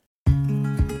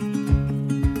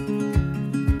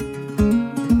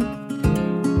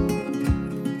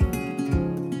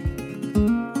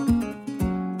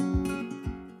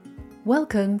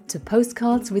Welcome to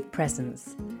Postcards with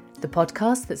Presence, the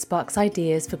podcast that sparks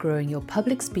ideas for growing your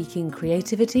public speaking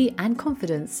creativity and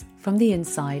confidence from the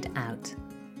inside out.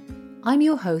 I'm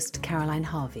your host, Caroline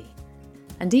Harvey,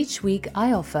 and each week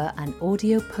I offer an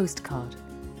audio postcard,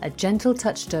 a gentle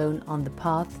touchstone on the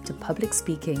path to public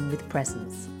speaking with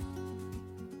presence.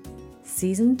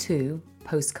 Season 2,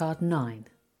 Postcard 9,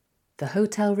 The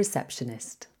Hotel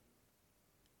Receptionist.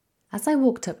 As I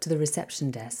walked up to the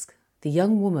reception desk, the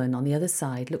young woman on the other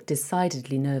side looked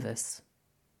decidedly nervous.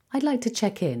 "I'd like to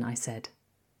check in," I said.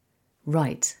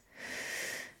 "Right."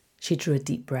 She drew a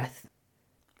deep breath.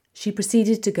 She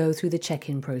proceeded to go through the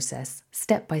check-in process,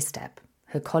 step by step,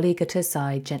 her colleague at her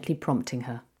side gently prompting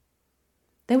her.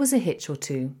 There was a hitch or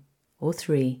two, or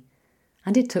three,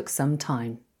 and it took some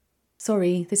time.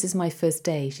 "Sorry, this is my first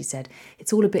day," she said.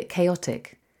 "It's all a bit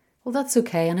chaotic." "Well, that's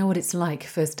okay, I know what it's like,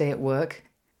 first day at work."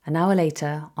 An hour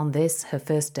later, on this, her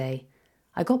first day,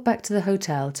 I got back to the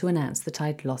hotel to announce that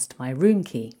I'd lost my room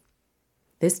key.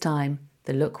 This time,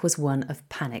 the look was one of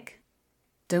panic.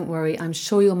 "Don't worry, I'm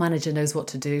sure your manager knows what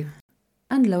to do."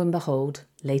 And lo and behold,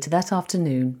 later that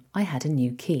afternoon, I had a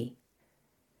new key.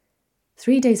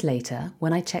 3 days later,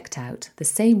 when I checked out, the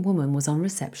same woman was on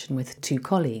reception with 2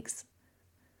 colleagues.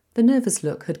 The nervous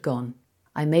look had gone.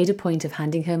 I made a point of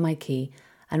handing her my key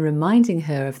and reminding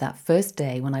her of that first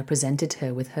day when I presented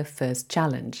her with her first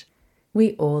challenge.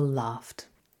 We all laughed.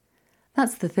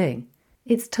 That's the thing.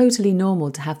 It's totally normal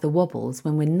to have the wobbles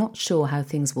when we're not sure how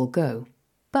things will go.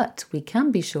 But we can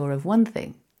be sure of one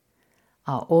thing.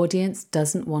 Our audience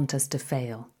doesn't want us to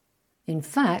fail. In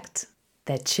fact,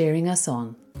 they're cheering us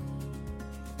on.